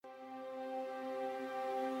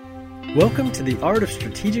Welcome to the Art of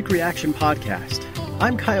Strategic Reaction podcast.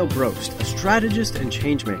 I'm Kyle Brost, a strategist and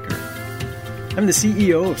changemaker. I'm the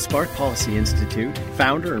CEO of Spark Policy Institute,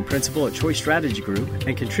 founder and principal at Choice Strategy Group,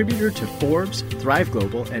 and contributor to Forbes, Thrive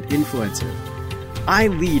Global, and Influencer. I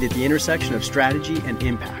lead at the intersection of strategy and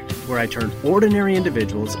impact, where I turn ordinary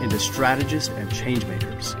individuals into strategists and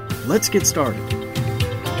changemakers. Let's get started.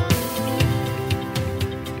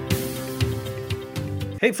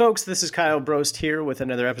 Hey folks, this is Kyle Brost here with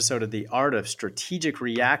another episode of the Art of Strategic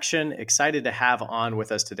Reaction. Excited to have on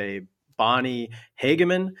with us today Bonnie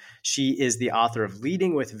Hagemann. She is the author of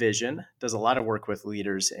Leading with Vision, does a lot of work with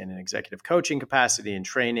leaders in an executive coaching capacity and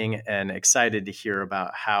training, and excited to hear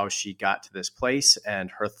about how she got to this place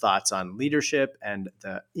and her thoughts on leadership and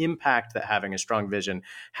the impact that having a strong vision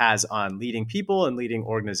has on leading people and leading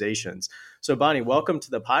organizations. So Bonnie, welcome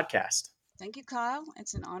to the podcast. Thank you, Kyle.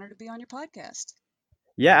 It's an honor to be on your podcast.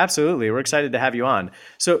 Yeah, absolutely. We're excited to have you on.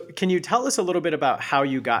 So can you tell us a little bit about how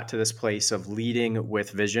you got to this place of leading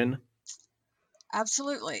with vision?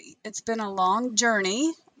 Absolutely. It's been a long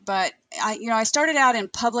journey, but I started out in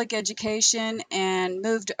public education and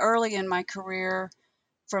moved early in my career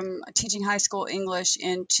from teaching high school English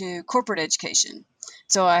into corporate education.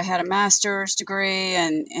 So I had a master's degree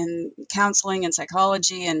in counseling and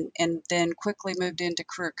psychology and then quickly moved into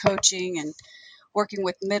career coaching and working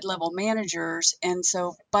with mid-level managers. And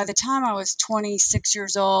so by the time I was 26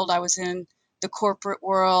 years old, I was in the corporate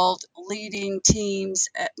world, leading teams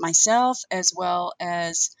myself, as well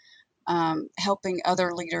as helping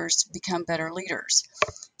other leaders become better leaders.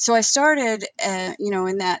 So I started,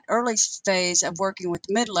 in that early phase of working with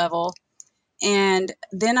mid-level, and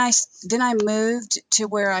then I moved to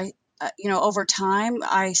where I, over time,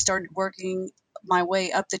 I started working my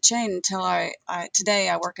way up the chain until today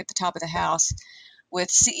I work at the top of the house with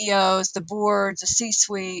CEOs, the boards, the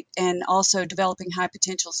C-suite, and also developing high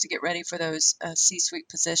potentials to get ready for those C-suite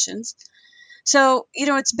positions. So,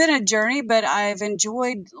 it's been a journey, but I've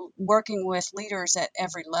enjoyed working with leaders at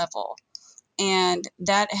every level. And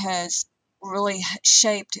that has really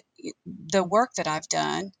shaped the work that I've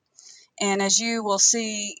done. And as you will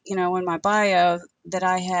see, in my bio, that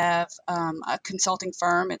I have a consulting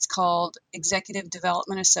firm. It's called Executive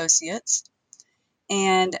Development Associates.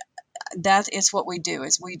 And that is what we do,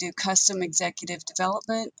 is we do custom executive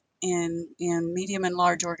development in medium and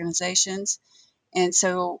large organizations. And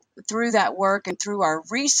so through that work and through our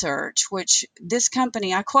research, which this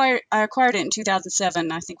company, I acquired it in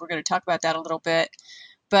 2007. I think we're going to talk about that a little bit.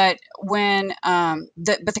 But when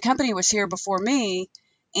the company was here before me,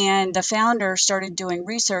 and the founder started doing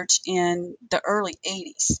research in the early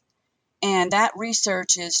 80s. And that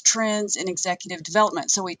research is trends in executive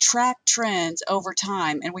development. So we track trends over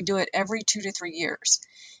time, and we do it every 2 to 3 years.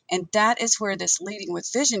 And that is where this leading with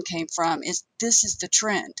vision came from, this is the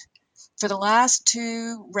trend. For the last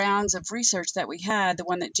 2 rounds of research that we had, the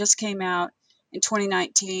one that just came out in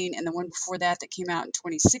 2019 and the one before that came out in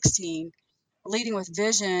 2016, leading with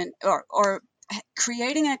vision or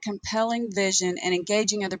creating a compelling vision and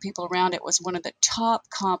engaging other people around it was one of the top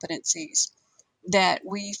competencies that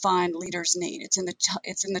we find leaders need. It's in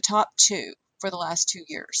the top 2 for the last 2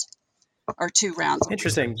 years, or 2 rounds.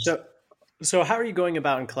 Interesting. So how are you going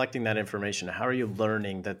about in collecting that information? How are you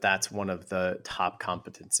learning that that's one of the top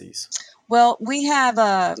competencies? Well, we have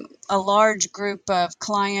a large group of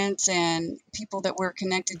clients and people that we're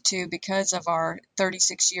connected to because of our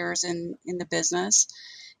 36 years in the business.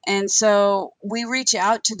 And so we reach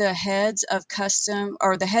out to the heads of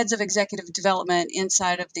the heads of executive development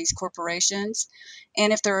inside of these corporations.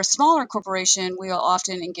 And if they're a smaller corporation, we'll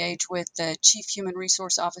often engage with the chief human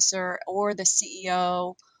resource officer or the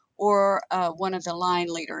CEO or one of the line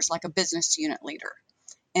leaders, like a business unit leader.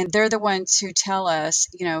 And they're the ones who tell us,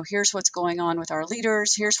 here's what's going on with our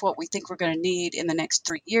leaders. Here's what we think we're going to need in the next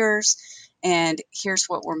 3 years. And here's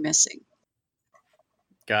what we're missing.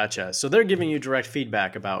 Gotcha. So they're giving you direct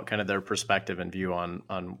feedback about kind of their perspective and view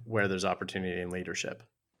on where there's opportunity in leadership.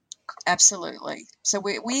 Absolutely. So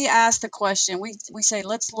we ask the question, we say,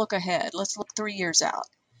 let's look ahead. Let's look 3 years out.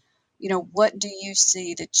 What do you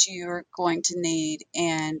see that you're going to need,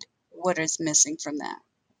 and what is missing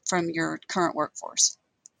from your current workforce?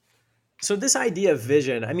 So this idea of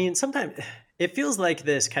vision, I mean, sometimes it feels like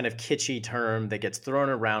this kind of kitschy term that gets thrown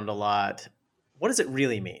around a lot. What does it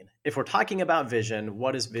really mean? If we're talking about vision,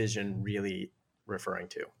 what is vision really referring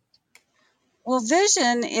to? Well,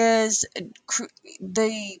 vision is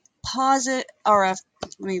the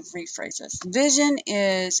let me rephrase this. Vision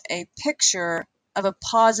is a picture of a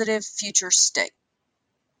positive future state.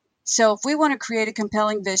 So if we want to create a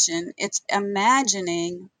compelling vision, it's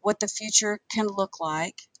imagining what the future can look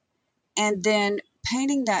like and then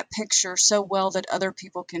painting that picture so well that other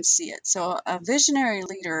people can see it. So a visionary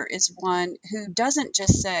leader is one who doesn't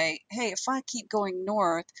just say, hey, if I keep going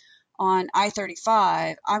north on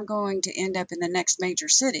I-35, I'm going to end up in the next major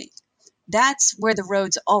city. That's where the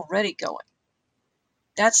road's already going.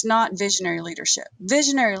 That's not visionary leadership.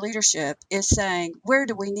 Visionary leadership is saying, where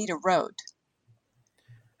do we need a road?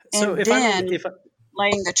 So And if I'm a, then if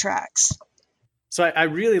laying the tracks. so I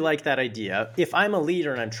really like that idea. If I'm a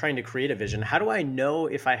leader and I'm trying to create a vision, how do I know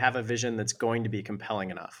if I have a vision that's going to be compelling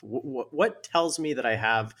enough? What tells me that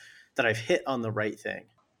I've hit on the right thing?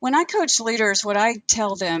 When I coach leaders, what I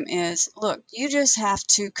tell them is, look, you just have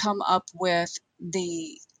to come up with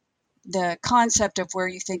the concept of where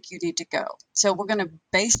you think you need to go. So we're going to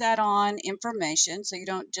base that on information. So you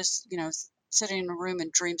don't just, sit in a room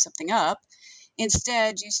and dream something up.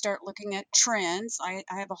 Instead, you start looking at trends. I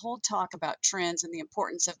have a whole talk about trends and the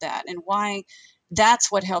importance of that and why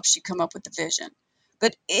that's what helps you come up with the vision.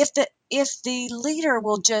 But if the leader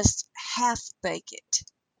will just half bake it,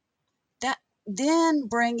 that then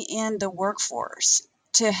bring in the workforce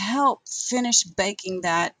to help finish baking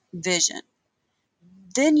that vision,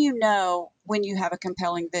 then you know when you have a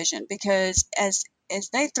compelling vision, because as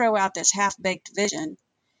they throw out this half-baked vision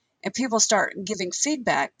and people start giving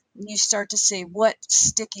feedback, you start to see what's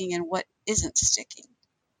sticking and what isn't sticking.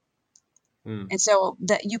 Hmm. And so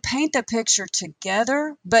that you paint the picture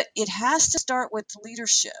together, but it has to start with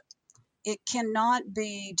leadership. It cannot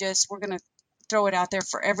be just we're going to throw it out there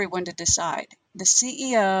for everyone to decide. The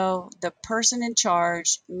CEO, the person in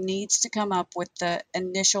charge, needs to come up with the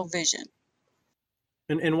initial vision.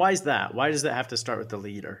 And why is that? Why does that have to start with the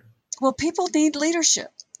leader? Well, people need leadership.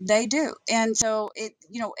 They do. And so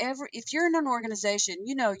if you're in an organization,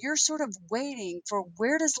 you're sort of waiting for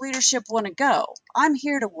where does leadership want to go? I'm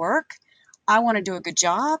here to work. I want to do a good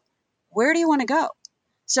job. Where do you want to go?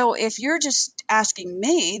 So if you're just asking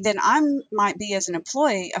me, then I might be, as an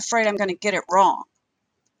employee, afraid I'm going to get it wrong.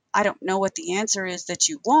 I don't know what the answer is that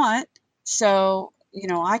you want. So,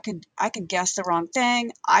 I could guess the wrong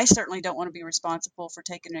thing. I certainly don't want to be responsible for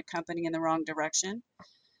taking a company in the wrong direction.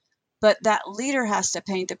 But that leader has to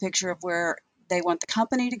paint the picture of where they want the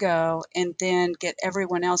company to go and then get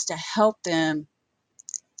everyone else to help them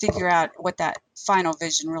figure out what that final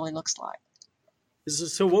vision really looks like.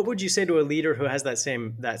 So what would you say to a leader who has that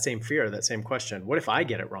same fear, that same question? What if I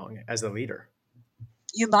get it wrong as the leader?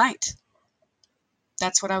 You might.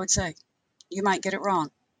 That's what I would say. You might get it wrong.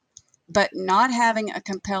 But not having a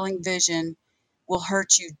compelling vision will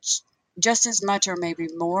hurt you just as much or maybe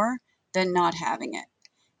more than not having it.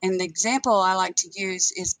 And the example I like to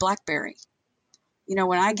use is BlackBerry.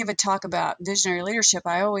 When I give a talk about visionary leadership,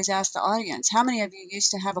 I always ask the audience, how many of you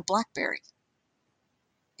used to have a BlackBerry?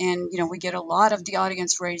 And, we get a lot of the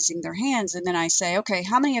audience raising their hands. And then I say, okay,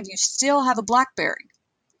 how many of you still have a BlackBerry?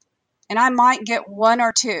 And I might get one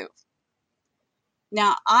or two.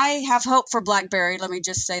 Now, I have hope for BlackBerry. Let me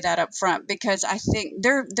just say that up front, because I think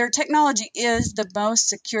their technology is the most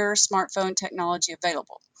secure smartphone technology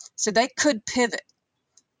available. So they could pivot,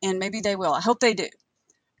 and maybe they will. I hope they do.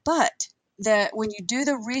 But that when you do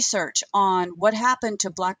the research on what happened to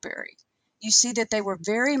BlackBerry, you see that they were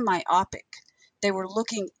very myopic. They were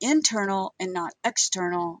looking internal and not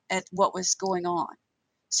external at what was going on.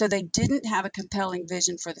 So they didn't have a compelling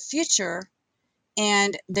vision for the future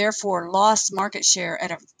and therefore lost market share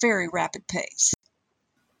at a very rapid pace.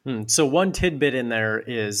 So one tidbit in there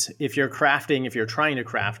is if you're trying to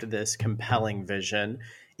craft this compelling vision,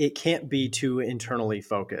 it can't be too internally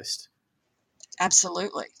focused.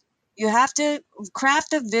 Absolutely. You have to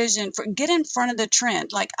craft a vision get in front of the trend.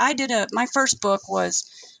 Like my first book was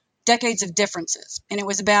Decades of Differences, and it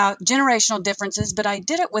was about generational differences, but I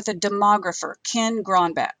did it with a demographer, Ken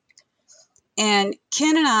Gronbach. And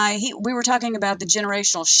Ken and we were talking about the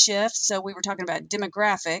generational shift. So we were talking about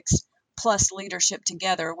demographics plus leadership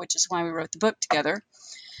together, which is why we wrote the book together.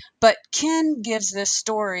 But Ken gives this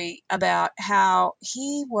story about how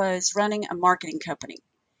he was running a marketing company.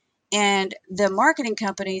 And the marketing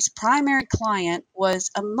company's primary client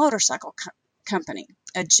was a motorcycle company,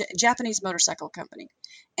 a Japanese motorcycle company.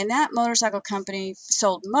 And that motorcycle company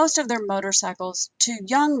sold most of their motorcycles to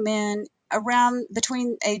young men around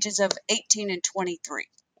between ages of 18 and 23.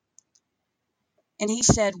 And he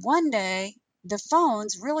said one day the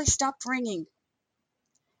phones really stopped ringing.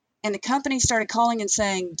 And the company started calling and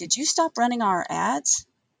saying, "Did you stop running our ads?"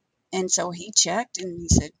 And so he checked and he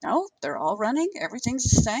said, "No, they're all running. Everything's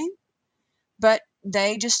the same." But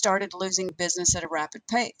they just started losing business at a rapid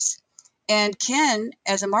pace. And Ken,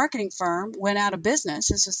 as a marketing firm, went out of business.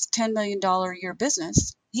 This was a $10 million a year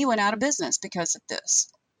business. He went out of business because of this.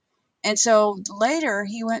 And so later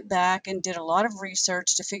he went back and did a lot of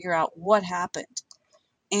research to figure out what happened.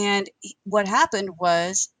 And what happened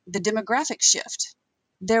was the demographic shift.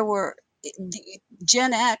 There were the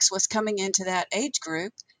Gen X was coming into that age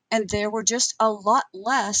group, and there were just a lot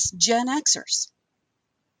less Gen Xers.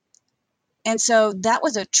 And so that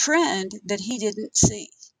was a trend that he didn't see.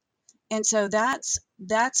 And so that's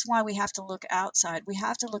why we have to look outside. We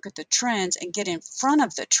have to look at the trends and get in front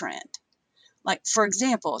of the trend. Like, for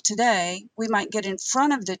example, today we might get in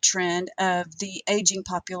front of the trend of the aging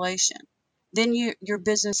population. Then your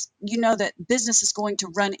business, you know that business is going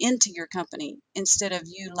to run into your company instead of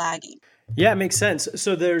you lagging. Yeah, it makes sense.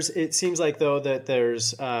 So it seems like though that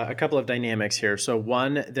there's a couple of dynamics here. So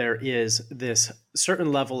one, there is this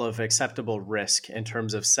certain level of acceptable risk in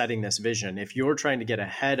terms of setting this vision. If you're trying to get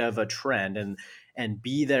ahead of a trend and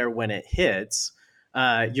be there when it hits,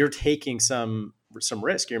 you're taking some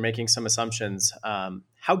risk. You're making some assumptions.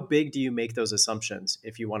 How big do you make those assumptions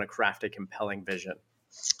if you want to craft a compelling vision?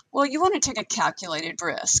 Well, you want to take a calculated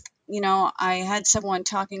risk. I had someone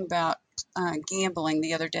talking about gambling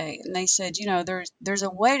the other day, and they said, there's a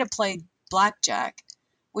way to play blackjack,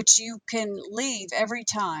 which you can leave every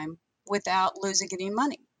time without losing any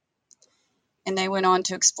money. And they went on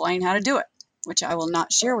to explain how to do it, which I will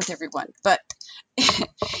not share with everyone. But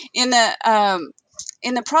in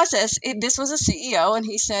the process, this was a CEO, and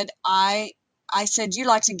he said, I said, you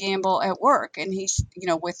like to gamble at work, and he's,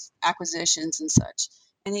 with acquisitions and such.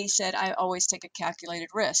 And he said, I always take a calculated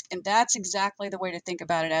risk. And that's exactly the way to think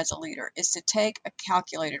about it as a leader, is to take a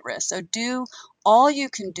calculated risk. So do all you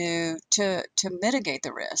can do to mitigate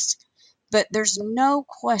the risk. But there's no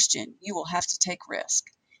question you will have to take risk.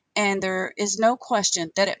 And there is no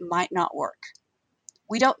question that it might not work.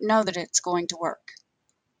 We don't know that it's going to work.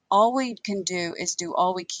 All we can do is do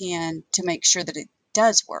all we can to make sure that it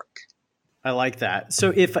does work. I like that.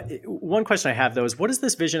 So if one question I have though is what does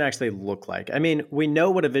this vision actually look like? I mean, we know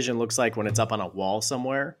what a vision looks like when it's up on a wall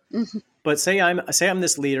somewhere. Mhm. But say I'm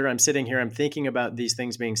this leader, I'm sitting here, I'm thinking about these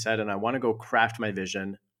things being said and I want to go craft my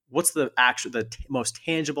vision. What's most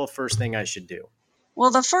tangible first thing I should do? Well,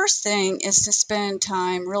 the first thing is to spend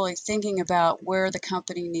time really thinking about where the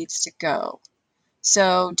company needs to go.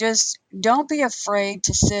 So just don't be afraid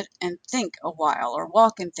to sit and think a while, or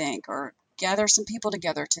walk and think, or gather some people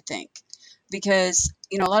together to think. Because,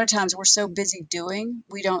 a lot of times we're so busy doing,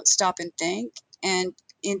 we don't stop and think. And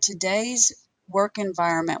in today's work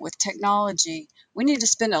environment with technology, we need to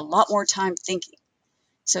spend a lot more time thinking.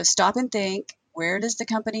 So stop and think, where does the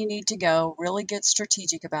company need to go? Really get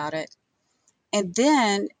strategic about it. And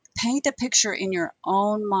then paint the picture in your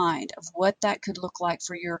own mind of what that could look like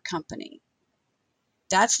for your company.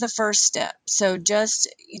 That's the first step. So just,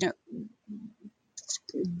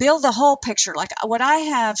 build the whole picture. Like what I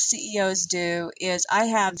have CEOs do is I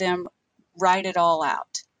have them write it all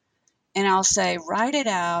out. And I'll say, write it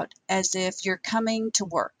out as if you're coming to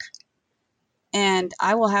work. And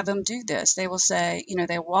I will have them do this. They will say,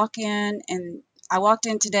 they walk in, and I walked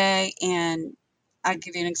in today, and I'd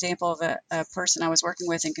give you an example of a person I was working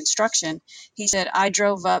with in construction. He said, I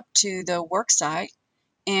drove up to the work site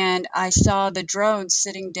and I saw the drone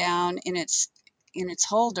sitting down in its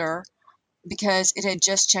holder because it had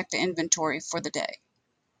just checked the inventory for the day.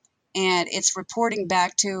 And it's reporting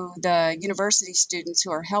back to the university students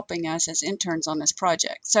who are helping us as interns on this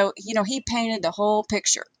project. So, he painted the whole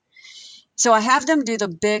picture. So I have them do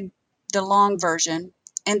the long version,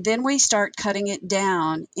 and then we start cutting it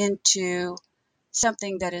down into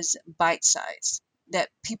something that is bite size that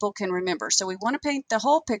people can remember. So we want to paint the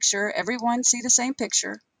whole picture, everyone see the same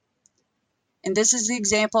picture. And this is the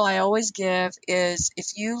example I always give is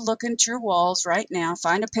if you look into your walls right now,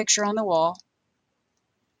 find a picture on the wall.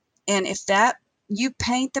 And if that you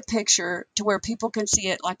paint the picture to where people can see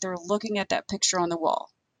it like they're looking at that picture on the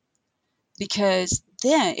wall. Because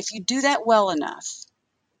then if you do that well enough,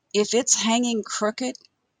 if it's hanging crooked,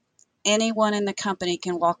 anyone in the company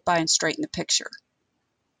can walk by and straighten the picture.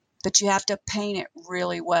 But you have to paint it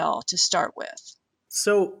really well to start with.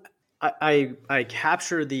 So I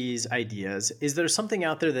capture these ideas. Is there something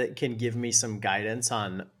out there that can give me some guidance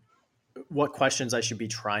on what questions I should be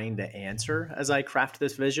trying to answer as I craft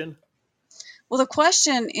this vision? Well, the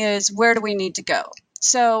question is, where do we need to go?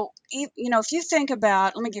 So, if you think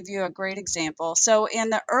about, let me give you a great example. So, in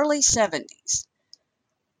the early 70s,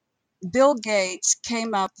 Bill Gates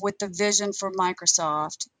came up with the vision for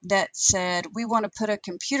Microsoft that said, we want to put a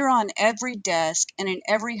computer on every desk and in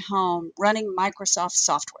every home running Microsoft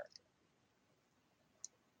software.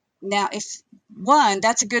 Now,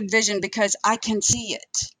 that's a good vision because I can see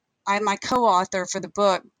it. I'm my co-author for the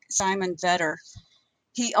book, Simon Vetter.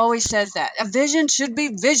 He always says that a vision should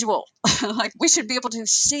be visual. Like we should be able to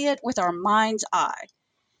see it with our mind's eye.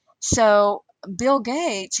 So Bill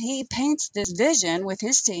Gates, he paints this vision with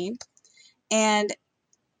his team. And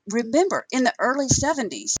remember, in the early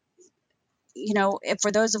 70s,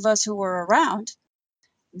 for those of us who were around,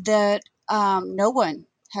 that no one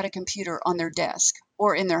had a computer on their desk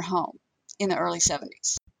or in their home in the early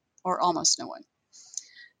 70s, or almost no one.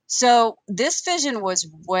 So this vision was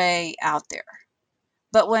way out there.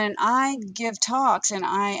 But when I give talks and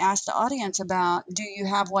I ask the audience about, do you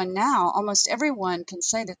have one now? Almost everyone can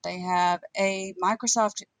say that they have a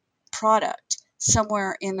Microsoft product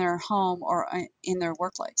somewhere in their home or in their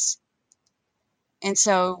workplace. And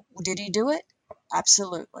so, did he do it?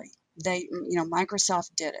 Absolutely.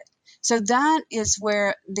 Microsoft did it. So that is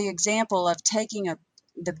where the example of taking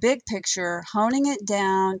the big picture, honing it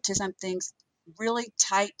down to something really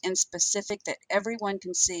tight and specific that everyone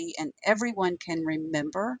can see and everyone can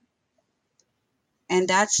remember. And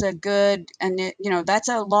that's that's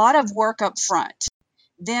a lot of work up front.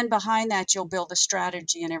 Then behind that, you'll build the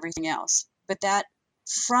strategy and everything else. But that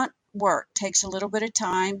front work takes a little bit of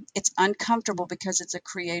time. It's uncomfortable because it's a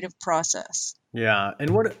creative process. Yeah.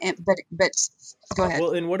 But go ahead.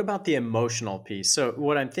 Well, and what about the emotional piece? So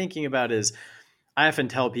what I'm thinking about is I often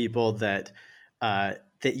tell people that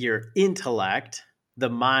that your intellect, the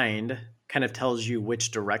mind, kind of tells you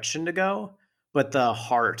which direction to go, but the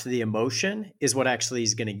heart, the emotion, is what actually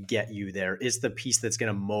is going to get you there. Is the piece that's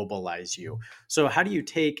going to mobilize you. So how do you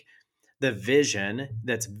take the vision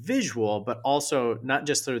that's visual, but also not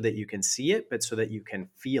just so that you can see it, but so that you can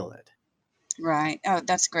feel it? Right. Oh,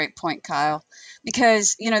 that's a great point, Kyle.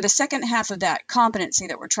 Because, the second half of that competency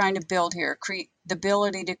that we're trying to build here, the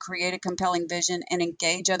ability to create a compelling vision and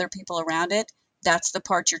engage other people around it, that's the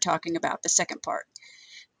part you're talking about, the second part.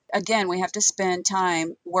 Again, we have to spend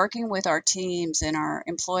time working with our teams and our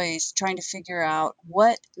employees trying to figure out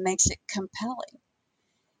what makes it compelling.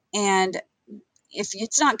 And if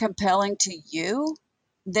it's not compelling to you,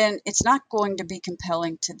 then it's not going to be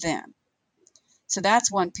compelling to them. So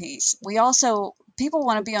that's one piece. People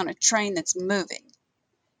want to be on a train that's moving.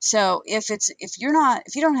 So if you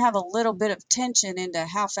don't have a little bit of tension into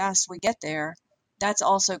how fast we get there, that's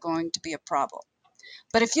also going to be a problem.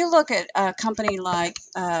 But if you look at a company like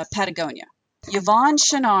Patagonia, Yvon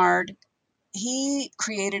Chouinard, he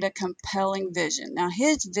created a compelling vision. Now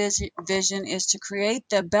his vision is to create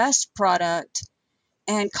the best product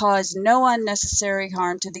and cause no unnecessary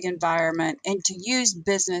harm to the environment, and to use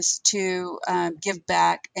business to give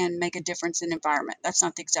back and make a difference in the environment. That's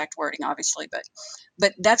not the exact wording, obviously,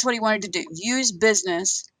 but that's what he wanted to do. Use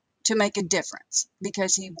business to make a difference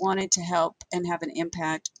because he wanted to help and have an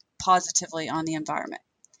impact positively on the environment.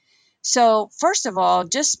 So first of all,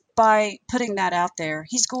 just by putting that out there,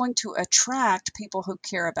 he's going to attract people who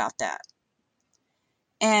care about that.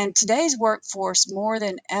 And today's workforce more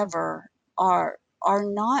than ever are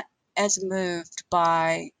not as moved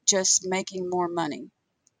by just making more money.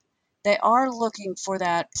 They are looking for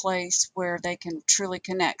that place where they can truly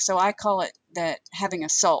connect. So I call it that having a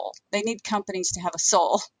soul. They need companies to have a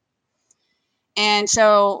soul. And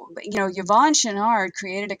so, Yvon Chouinard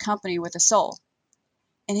created a company with a soul.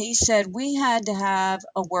 And he said we had to have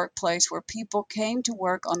a workplace where people came to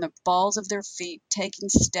work on the balls of their feet, taking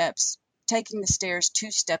the stairs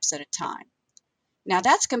 2 steps at a time. Now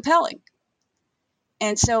that's compelling.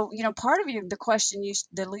 And so, part of the question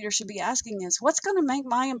the leader should be asking is, what's going to make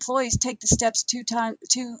my employees take the steps two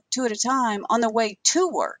at a time on the way to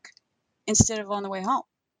work instead of on the way home?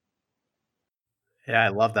 Yeah, I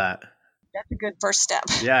love that. That's a good first step.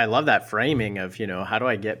 Yeah, I love that framing of, how do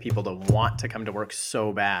I get people to want to come to work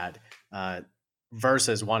so bad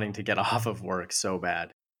versus wanting to get off of work so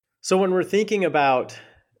bad. So when we're thinking about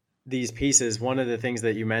these pieces, one of the things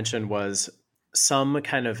that you mentioned was some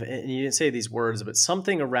kind of, and you didn't say these words, but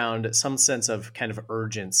something around some sense of kind of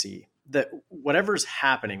urgency that whatever's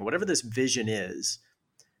happening, whatever this vision is,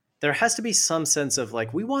 there has to be some sense of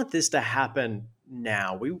like, we want this to happen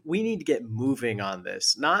now. We need to get moving on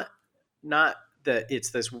this. Not that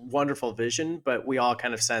it's this wonderful vision, but we all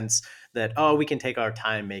kind of sense that, oh, we can take our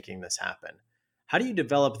time making this happen. How do you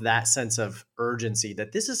develop that sense of urgency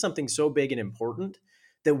that this is something so big and important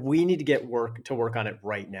that we need to get to work on it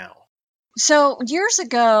right now? So years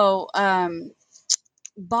ago,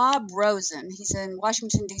 Bob Rosen, he's in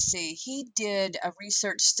Washington, D.C., he did a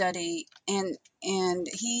research study and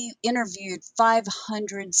he interviewed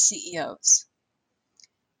 500 CEOs.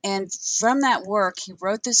 And from that work, he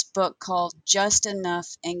wrote this book called Just Enough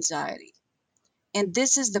Anxiety. And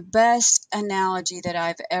this is the best analogy that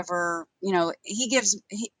I've ever, he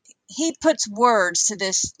he puts words to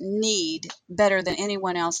this need better than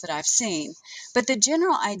anyone else that I've seen. But the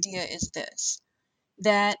general idea is this,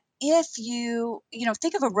 that if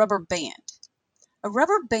think of a rubber band. A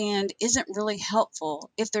rubber band isn't really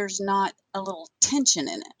helpful if there's not a little tension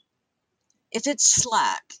in it. If it's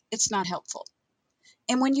slack, it's not helpful.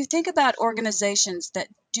 And when you think about organizations that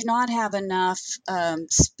do not have enough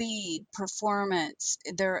speed, performance,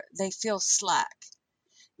 they feel slack,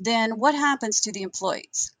 then what happens to the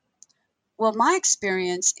employees? Well, my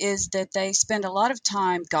experience is that they spend a lot of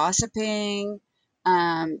time gossiping,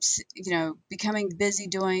 becoming busy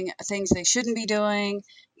doing things they shouldn't be doing,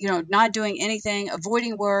 not doing anything,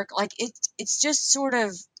 avoiding work. Like it's just sort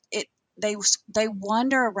of it. They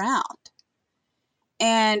wander around,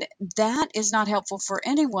 and that is not helpful for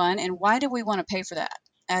anyone. And why do we want to pay for that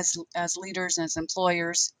as leaders and as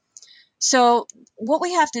employers? So what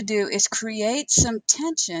we have to do is create some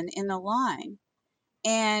tension in the line,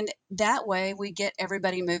 and that way we get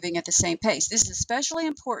everybody moving at the same pace. This is especially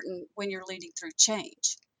important when you're leading through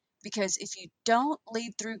change, because if you don't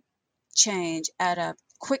lead through change at a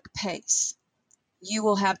quick pace, you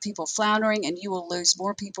will have people floundering and you will lose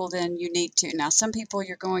more people than you need to. Now, some people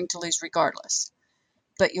you're going to lose regardless,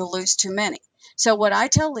 but you'll lose too many. So what I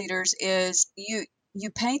tell leaders is you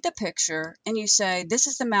paint the picture and you say, this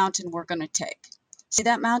is the mountain we're going to take. See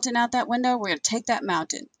that mountain out that window? We're going to take that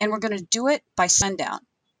mountain, and we're going to do it by sundown.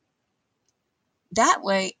 That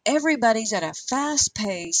way, everybody's at a fast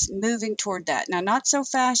pace moving toward that. Now, not so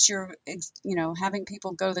fast you're, having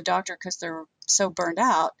people go to the doctor because they're so burned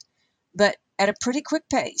out, but at a pretty quick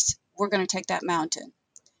pace, we're going to take that mountain.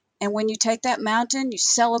 And when you take that mountain, you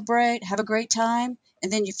celebrate, have a great time,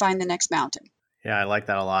 and then you find the next mountain. Yeah, I like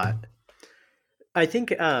that a lot. I think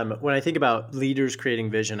when I think about leaders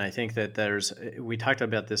creating vision, I think that we talked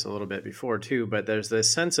about this a little bit before too, but there's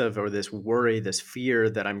this sense of, or this worry, this fear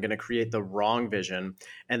that I'm going to create the wrong vision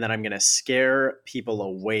and that I'm going to scare people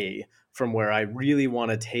away from where I really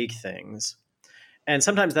want to take things. And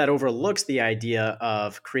sometimes that overlooks the idea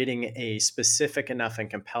of creating a specific enough and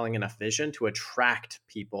compelling enough vision to attract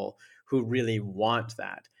people who really want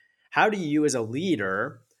that. How do you, as a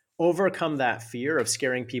leader, overcome that fear of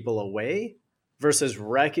scaring people away versus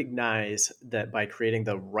recognize that by creating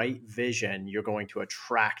the right vision, you're going to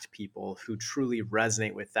attract people who truly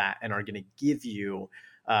resonate with that and are going to give you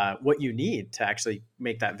what you need to actually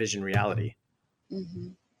make that vision reality? Mm-hmm.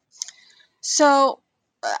 So,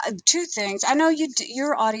 two things. I know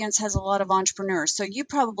your audience has a lot of entrepreneurs, so you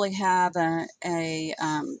probably have a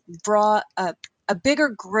bigger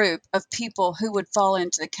group of people who would fall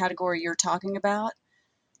into the category you're talking about.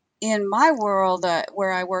 In my world,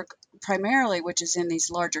 where I work primarily, which is in these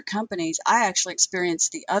larger companies, I actually experience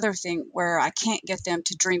the other thing where I can't get them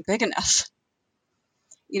to dream big enough.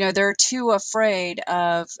 They're too afraid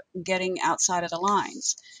of getting outside of the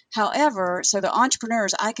lines. However, so the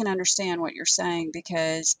entrepreneurs, I can understand what you're saying,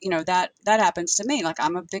 because, that happens to me. Like,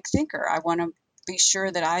 I'm a big thinker. I want to be sure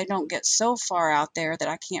that I don't get so far out there that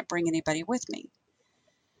I can't bring anybody with me.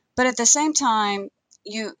 But at the same time,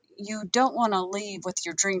 you don't want to leave with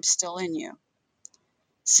your dreams still in you.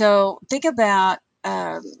 So think about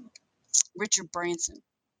Richard Branson.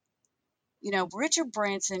 Richard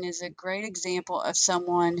Branson is a great example of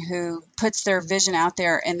someone who puts their vision out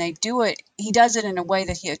there, and he does it in a way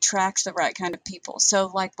that he attracts the right kind of people. So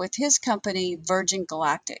like with his company, Virgin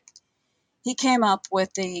Galactic, he came up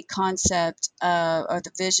with the concept or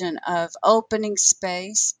the vision of opening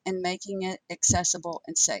space and making it accessible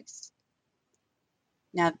and safe.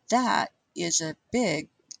 Now that is a big,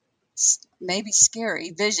 maybe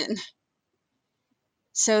scary vision.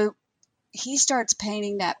 So he starts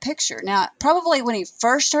painting that picture. Now, probably when he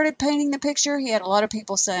first started painting the picture, he had a lot of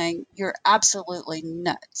people saying, "You're absolutely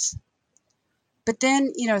nuts." But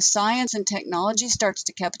then, science and technology starts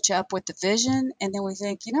to catch up with the vision, and then we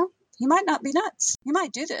think, he might not be nuts. He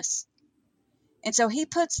might do this. And so he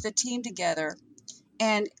puts the team together.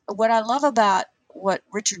 And what I love about what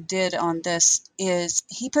Richard did on this is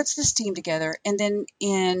he puts this team together, and then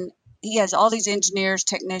he has all these engineers,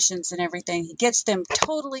 technicians, and everything. He gets them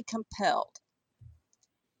totally compelled.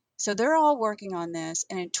 So they're all working on this,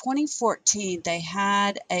 and in 2014, they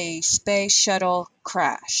had a space shuttle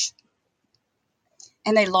crash,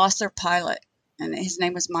 and they lost their pilot, and his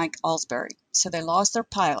name was Mike Alsbury. So they lost their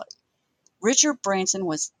pilot. Richard Branson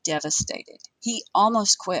was devastated. He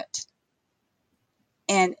almost quit,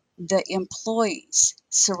 and the employees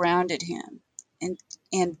surrounded him,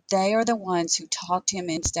 and they are the ones who talked him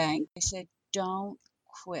into staying. They said, "Don't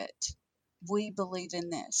quit. We believe in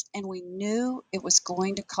this, and we knew it was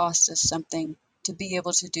going to cost us something to be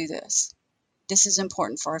able to do this. This is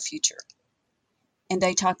important for our future." and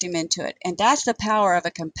they talked him into it. And that's the power of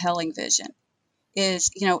a compelling vision is,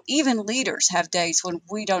 even leaders have days when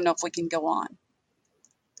we don't know if we can go on.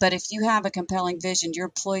 But if you have a compelling vision, your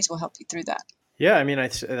employees will help you through that. Yeah, I mean,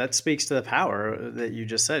 that speaks to the power that you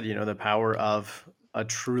just said, the power of a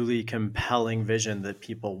truly compelling vision that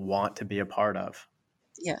people want to be a part of.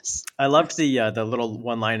 Yes. I loved Yes. the little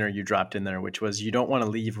one-liner you dropped in there, which was you don't want to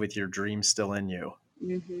leave with your dream still in you.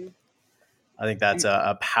 Mm-hmm. I think that's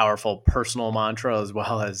a powerful personal mantra as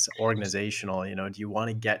well as organizational. Do you want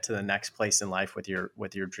to get to the next place in life with your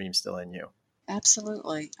dream still in you?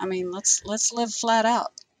 Absolutely. I mean, let's live flat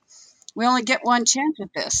out. We only get one chance at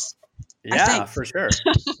this, I Yeah, think. for sure.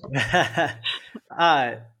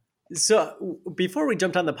 uh, so before we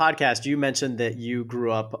jumped on the podcast, you mentioned that you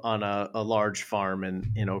grew up on a large farm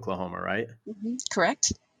in Oklahoma, right?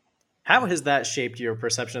 Correct. How has that shaped your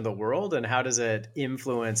perception of the world, and how does it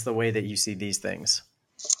influence the way that you see these things?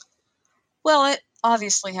 Well, it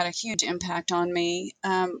obviously had a huge impact on me.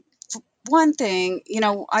 One thing,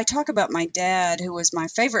 I talk about my dad, who was my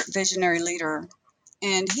favorite visionary leader,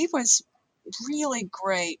 and he was really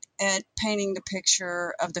great at painting the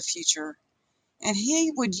picture of the future. And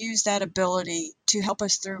he would use that ability to help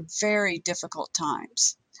us through very difficult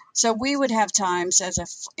times. So we would have times as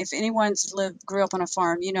if anyone's grew up on a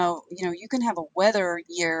farm, you can have a weather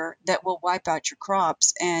year that will wipe out your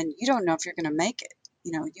crops, and you don't know if you're going to make it.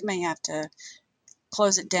 You may have to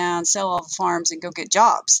close it down, sell all the farms, and go get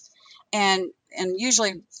jobs. And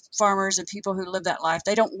usually farmers and people who live that life,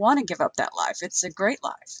 they don't want to give up that life. It's a great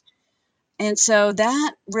life. And so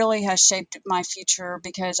that really has shaped my future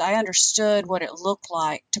because I understood what it looked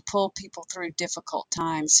like to pull people through difficult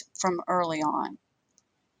times from early on.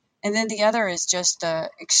 And then the other is just the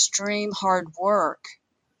extreme hard work.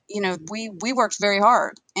 We worked very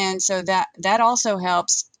hard. And so that also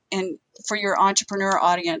helps. And for your entrepreneur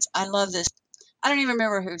audience, I love this. I don't even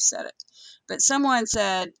remember who said it, but someone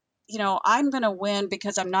said, I'm going to win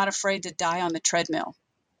because I'm not afraid to die on the treadmill.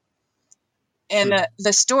 And Hmm.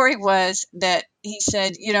 the story was that he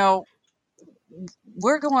said,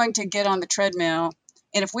 we're going to get on the treadmill.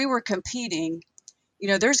 And if we were competing,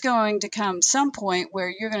 there's going to come some point where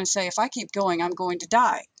you're going to say, if I keep going, I'm going to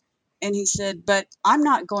die. And he said, but I'm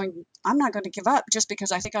not going to give up just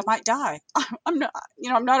because I think I might die. I'm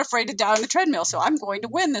not afraid to die on the treadmill. So I'm going to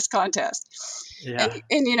win this contest. And, Yeah.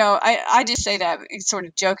 and I just say that sort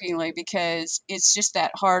of jokingly because it's just that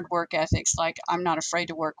hard work ethics. Like, I'm not afraid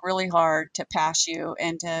to work really hard to pass you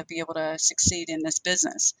and to be able to succeed in this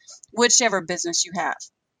business, whichever business you have.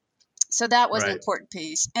 So that was an Right. important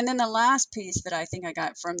piece. And then the last piece that I think I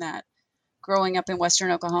got from that growing up in Western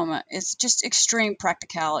Oklahoma is just extreme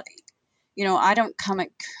practicality. I don't come at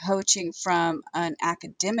coaching from an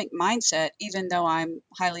academic mindset, even though I'm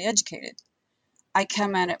highly educated. I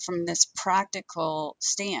come at it from this practical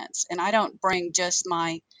stance, and I don't bring just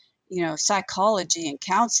my, psychology and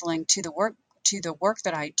counseling to the work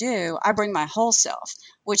that I do. I bring my whole self,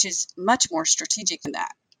 which is much more strategic than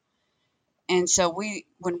that. And so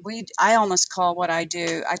I almost call what I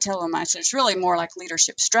do, I tell them, I said, it's really more like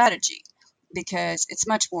leadership strategy because it's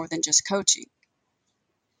much more than just coaching.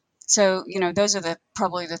 So, those are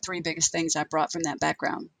probably the three biggest things I brought from that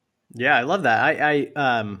background. Yeah, I love that.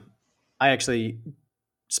 I actually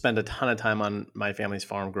spent a ton of time on my family's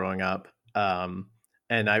farm growing up.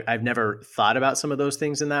 And I've never thought about some of those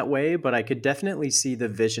things in that way, but I could definitely see the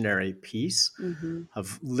visionary piece Hmm.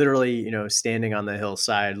 of literally, standing on the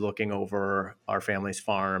hillside, looking over our family's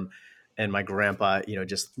farm, and my grandpa,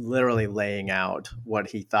 just literally laying out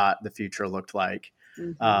what he thought the future looked like.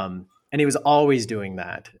 Hmm. And he was always doing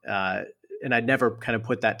that. And I'd never kind of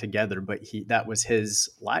put that together, but that was his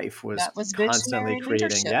life, was That was constantly visionary creating.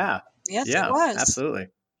 leadership. Yeah. Yes, it Yeah, was. absolutely.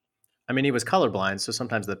 I mean, he was colorblind, so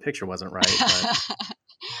sometimes the picture wasn't right, but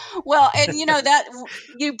Well, and that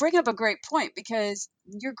you bring up a great point because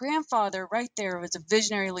your grandfather right there was a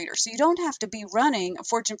visionary leader. So you don't have to be running a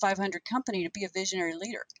Fortune 500 company to be a visionary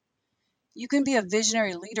leader. You can be a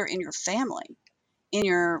visionary leader in your family, in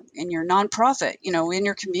your nonprofit, in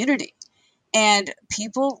your community. And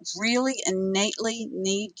people really innately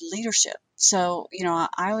need leadership. So,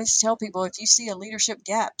 I always tell people if you see a leadership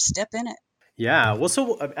gap, step in it. yeah. Well,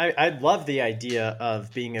 so I love the idea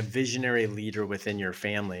of being a visionary leader within your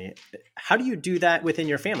family. How do you do that within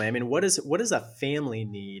your family? I mean, what does a family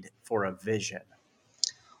need for a vision?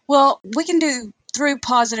 Well, we can do through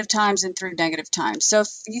positive times and through negative times. So if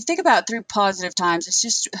you think about through positive times, it's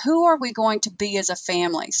just who are we going to be as a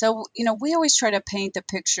family? So, we always try to paint the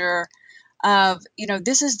picture of,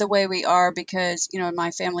 this is the way we are because, in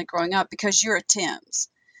my family growing up, because you're a Tim's.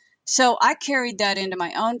 So I carried that into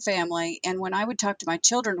my own family. And when I would talk to my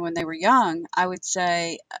children when they were young, I would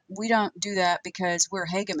say, we don't do that because we're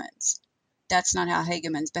Hagemans. That's not how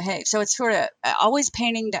Hagemans behave. So it's sort of always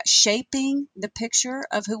painting that, shaping the picture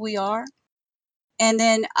of who we are. And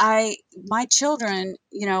then my children,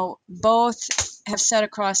 both have sat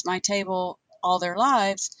across my table all their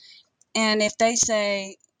lives. And if they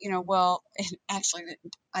say, well, and actually,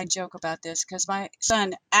 I joke about this because my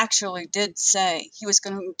son actually did say he was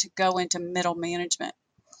going to go into middle management.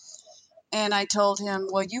 And I told him,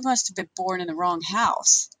 well, you must have been born in the wrong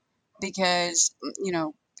house because,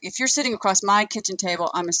 if you're sitting across my kitchen table,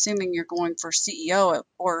 I'm assuming you're going for CEO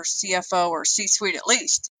or CFO or C-suite at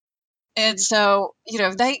least. And so,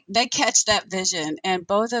 they catch that vision, and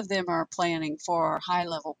both of them are planning for high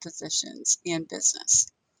level positions in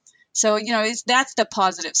business. So, that's the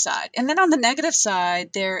positive side. And then on the negative side,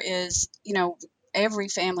 there is, every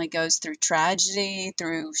family goes through tragedy,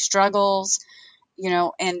 through struggles,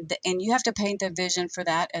 and you have to paint the vision for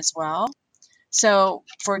that as well. So,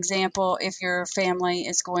 for example, if your family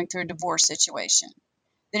is going through a divorce situation,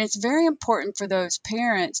 then it's very important for those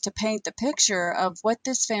parents to paint the picture of what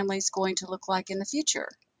this family is going to look like in the future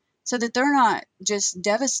so that they're not just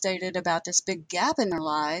devastated about this big gap in their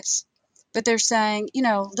lives, but they're saying,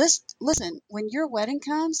 listen, when your wedding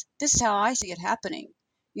comes, this is how I see it happening.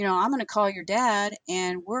 I'm going to call your dad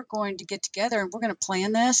and we're going to get together and we're going to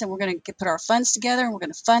plan this and we're going to put our funds together and we're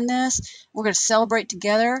going to fund this. We're going to celebrate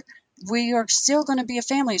together. We are still going to be a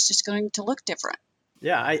family. It's just going to look different.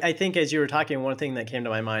 Yeah, I think as you were talking, one thing that came to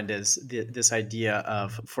my mind is this idea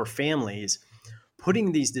of, for families,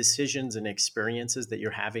 putting these decisions and experiences that you're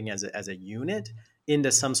having as a unit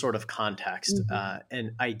into some sort of context, Hmm.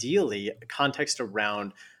 and ideally context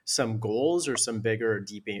around some goals or some bigger,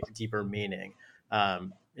 deeper meaning.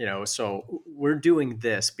 So we're doing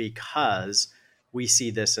this because we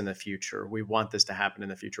see this in the future. We want this to happen in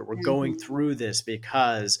the future. We're going Hmm. through this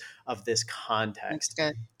because of this That's context.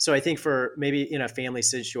 good. So I think for maybe in a family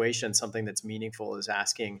situation, something that's meaningful is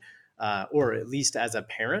asking, or at least as a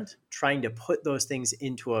parent, trying to put those things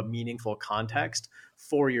into a meaningful context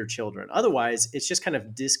for your children. Otherwise, it's just kind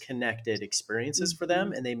of disconnected experiences for them,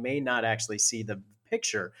 Hmm. and they may not actually see the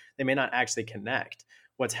picture. They may not actually connect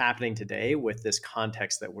what's happening today with this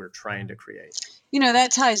context that we're trying to create.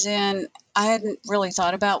 That ties in. I hadn't really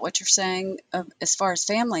thought about what you're saying as far as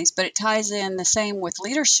families, but it ties in the same with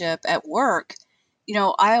leadership at work.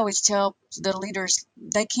 I always tell the leaders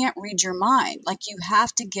they can't read your mind. Like you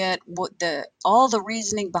have to get all the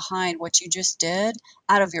reasoning behind what you just did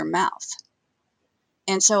out of your mouth.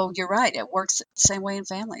 And so you're right, it works the same way in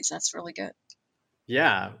families. That's really good.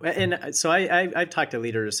 Yeah, and so I've talked to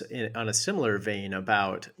leaders on a similar vein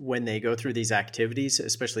about when they go through these activities,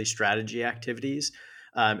 especially strategy activities,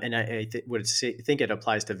 and think it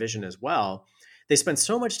applies to vision as well. They spend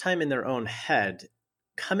so much time in their own head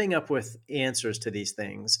coming up with answers to these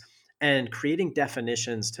things and creating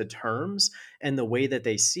definitions to terms and the way that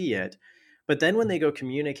they see it. But then when they go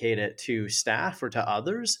communicate it to staff or to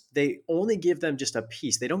others, they only give them just a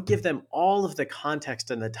piece. They don't give them all of the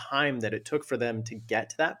context and the time that it took for them to get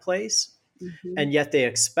to that place. Hmm. And yet they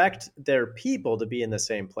expect their people to be in the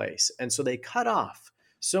same place. And so they cut off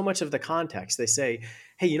so much of the context. They say,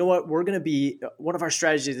 hey, you know what? We're going to be, one of our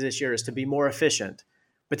strategies this year is to be more efficient.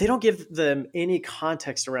 But they don't give them any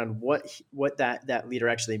context around what that leader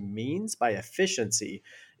actually means by efficiency.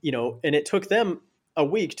 And it took them a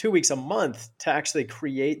week, 2 weeks, a month to actually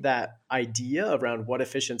create that idea around what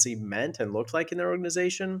efficiency meant and looked like in their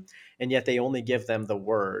organization. And yet they only give them the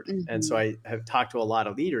word. And so Hmm. I have talked to a lot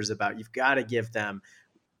of leaders about, you've got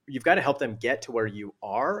to help them get to where you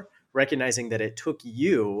are, recognizing that it took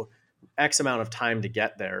you X amount of time to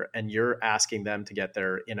get there, and you're asking them to get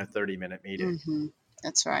there in a 30-minute meeting. Hmm.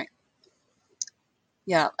 That's right.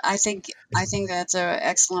 Yeah, I think that's an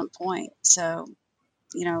excellent point. So,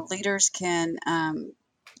 leaders can,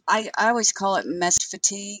 I always call it message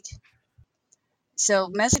fatigue. So,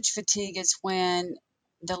 message fatigue is when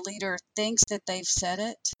the leader thinks that they've said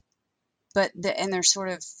it, and they're sort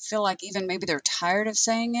of feel like even maybe they're tired of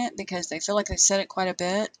saying it because they feel like they've said it quite a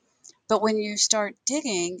bit. But when you start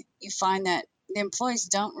digging, you find that the employees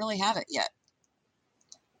don't really have it yet.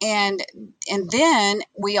 and and then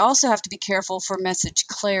we also have to be careful for message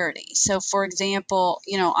clarity. So for example,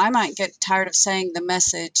 I might get tired of saying the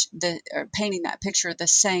message, or painting that picture the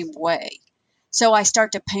same way, so I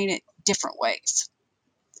start to paint it different ways,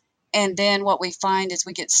 and then what we find is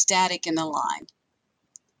we get static in the line,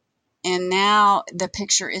 and now the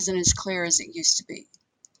picture isn't as clear as it used to be.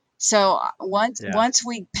 So Yeah. once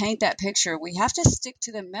we paint that picture, we have to stick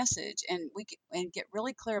to the message, and and get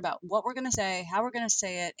really clear about what we're going to say, how we're going to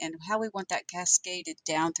say it, and how we want that cascaded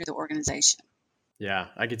down through the organization. Yeah,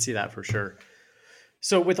 I could see that for sure.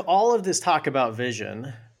 So, with all of this talk about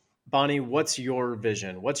vision, Bonnie, what's your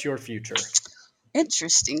vision? What's your future?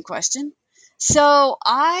 Interesting question. So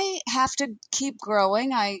I have to keep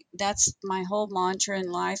growing. I That's my whole mantra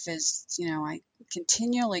in life is, I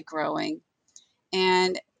continually growing.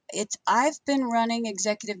 And I've been running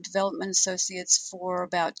Executive Development Associates for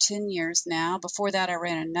about 10 years now. Before that, I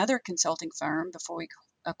ran another consulting firm before we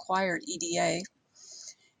acquired EDA.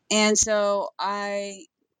 And so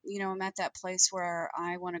I'm at that place where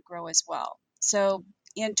I want to grow as well. So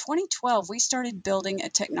in 2012, we started building a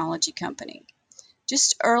technology company.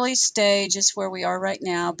 Just early stage is where we are right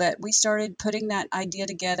now, but we started putting that idea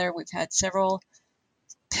together. We've had several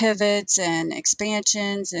pivots and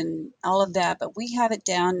expansions and all of that, but we have it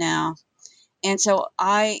down now. And so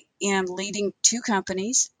I am leading two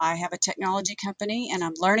companies. I have a technology company and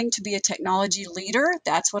I'm learning to be a technology leader.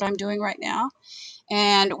 That's what I'm doing right now.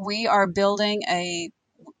 And we are building a,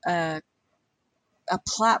 a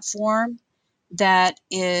platform that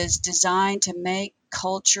is designed to make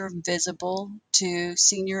culture visible to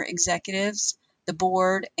senior executives, the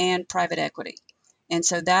board, and private equity. And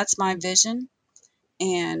so that's my vision.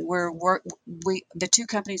 And the two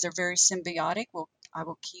companies are very symbiotic. I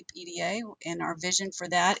will keep EDA, and our vision for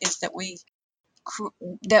that is that we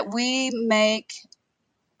make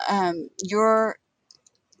your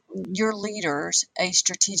leaders a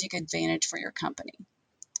strategic advantage for your company.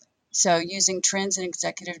 So using trends in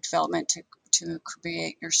executive development to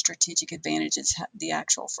create your strategic advantage is the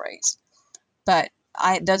actual phrase. But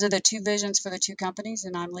those are the two visions for the two companies,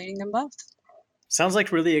 and I'm leading them both. Sounds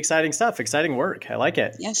like really exciting stuff, exciting work. I like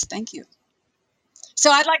it. Yes, thank you.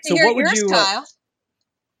 So I'd like to So, hear what would yours, you? Kyle.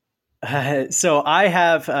 So, I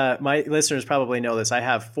have my listeners probably know this. I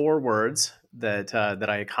have 4 words that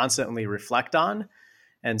I constantly reflect on,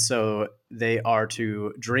 and so they are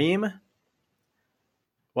to dream.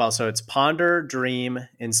 Well, so it's ponder, dream,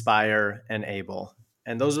 inspire, enable,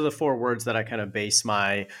 and those are the 4 words that I kind of base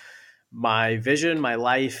my vision, my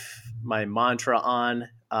life, my mantra on.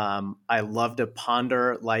 I love to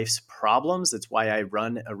ponder life's problems. That's why I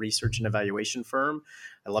run a research and evaluation firm.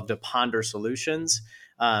 I love to ponder solutions,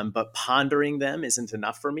 but pondering them isn't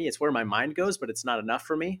enough for me. It's where my mind goes, but it's not enough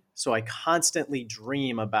for me. So I constantly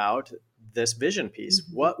dream about this vision piece.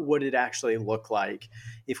 Mm-hmm. What would it actually look like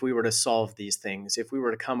if we were to solve these things, if we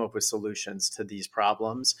were to come up with solutions to these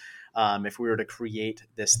problems, if we were to create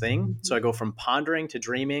this thing? Mm-hmm. So I go from pondering to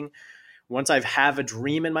dreaming. Once I have a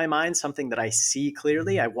dream in my mind, something that I see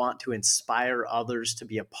clearly, I want to inspire others to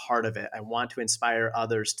be a part of it. I want to inspire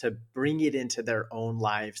others to bring it into their own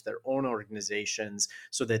lives, their own organizations,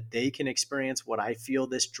 so that they can experience what I feel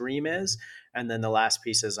this dream is. And then the last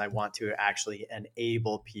piece is I want to actually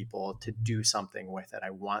enable people to do something with it.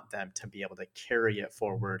 I want them to be able to carry it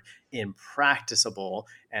forward in practicable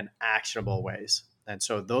and actionable ways. And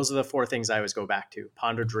so those are the 4 things I always go back to: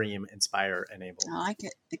 ponder, dream, inspire, enable. I like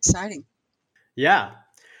it. Exciting. Yeah.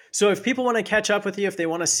 So if people want to catch up with you, if they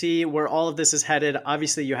want to see where all of this is headed,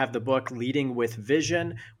 obviously you have the book Leading with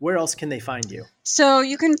Vision. Where else can they find you? So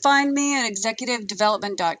you can find me at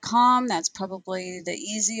executivedevelopment.com. That's probably the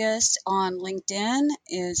easiest. On LinkedIn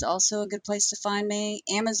is also a good place to find me.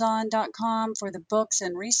 Amazon.com for the books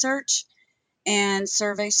and research, and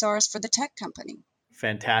SurveySource for the tech company.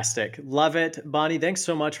 Fantastic. Love it. Bonnie, thanks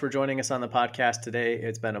so much for joining us on the podcast today.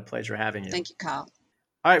 It's been a pleasure having you. Thank you, Kyle.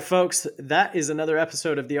 All right, folks, that is another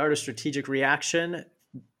episode of the Art of Strategic Reaction.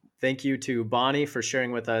 Thank you to Bonnie for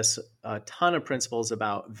sharing with us a ton of principles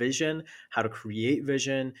about vision, how to create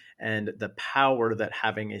vision, and the power that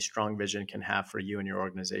having a strong vision can have for you and your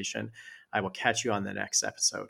organization. I will catch you on the next episode.